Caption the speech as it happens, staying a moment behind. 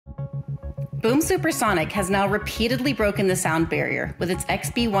Boom Supersonic has now repeatedly broken the sound barrier with its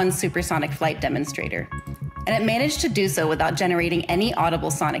XB-1 supersonic flight demonstrator, and it managed to do so without generating any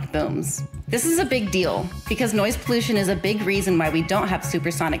audible sonic booms. This is a big deal because noise pollution is a big reason why we don't have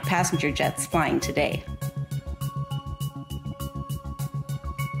supersonic passenger jets flying today.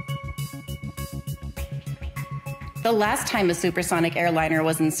 The last time a supersonic airliner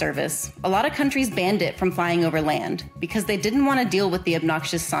was in service, a lot of countries banned it from flying over land because they didn't want to deal with the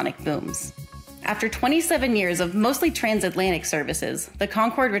obnoxious sonic booms. After 27 years of mostly transatlantic services, the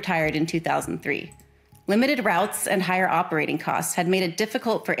Concorde retired in 2003. Limited routes and higher operating costs had made it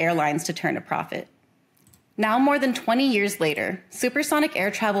difficult for airlines to turn a profit. Now, more than 20 years later, supersonic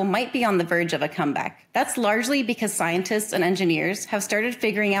air travel might be on the verge of a comeback. That's largely because scientists and engineers have started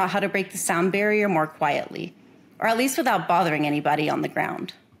figuring out how to break the sound barrier more quietly, or at least without bothering anybody on the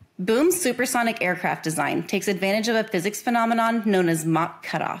ground. Boom's supersonic aircraft design takes advantage of a physics phenomenon known as Mach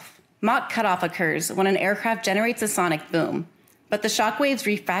cutoff. Mach cutoff occurs when an aircraft generates a sonic boom, but the shock waves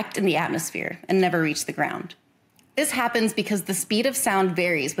refract in the atmosphere and never reach the ground. This happens because the speed of sound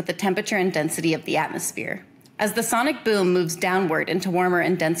varies with the temperature and density of the atmosphere. As the sonic boom moves downward into warmer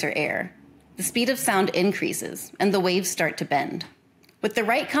and denser air, the speed of sound increases and the waves start to bend. With the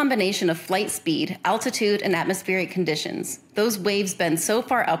right combination of flight speed, altitude, and atmospheric conditions, those waves bend so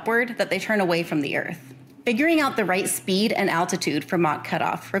far upward that they turn away from the Earth. Figuring out the right speed and altitude for Mach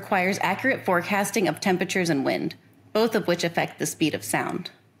cutoff requires accurate forecasting of temperatures and wind, both of which affect the speed of sound.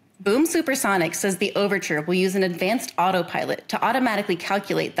 Boom Supersonic says the Overture will use an advanced autopilot to automatically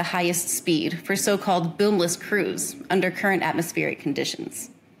calculate the highest speed for so-called boomless cruise under current atmospheric conditions.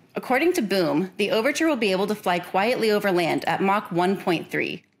 According to Boom, the Overture will be able to fly quietly over land at Mach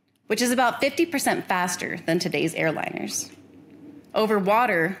 1.3, which is about 50% faster than today's airliners. Over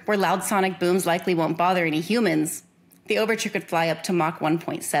water, where loud sonic booms likely won't bother any humans, the Overture could fly up to Mach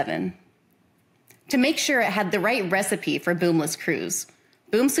 1.7. To make sure it had the right recipe for boomless cruise,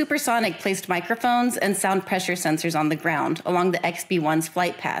 Boom Supersonic placed microphones and sound pressure sensors on the ground along the XB-1's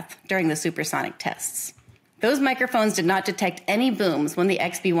flight path during the supersonic tests. Those microphones did not detect any booms when the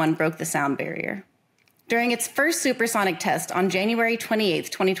XB-1 broke the sound barrier. During its first supersonic test on January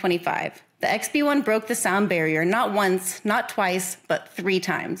 28, 2025, the XB-1 broke the sound barrier not once, not twice, but 3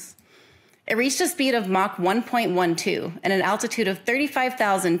 times. It reached a speed of Mach 1.12 and an altitude of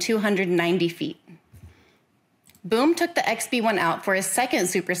 35,290 feet. Boom took the XB-1 out for a second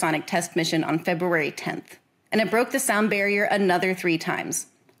supersonic test mission on February 10th, and it broke the sound barrier another 3 times,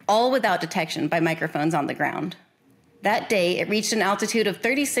 all without detection by microphones on the ground. That day, it reached an altitude of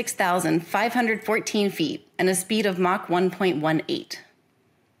 36,514 feet and a speed of Mach 1.18.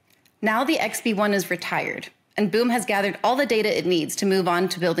 Now the XB-1 is retired, and Boom has gathered all the data it needs to move on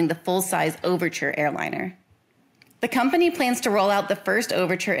to building the full-size Overture airliner. The company plans to roll out the first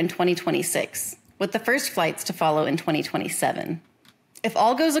Overture in 2026, with the first flights to follow in 2027. If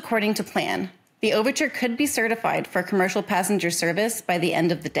all goes according to plan, the Overture could be certified for commercial passenger service by the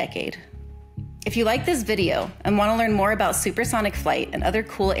end of the decade. If you like this video and want to learn more about supersonic flight and other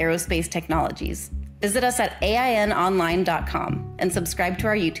cool aerospace technologies, visit us at ainonline.com and subscribe to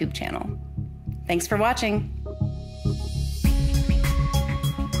our YouTube channel. Thanks for watching.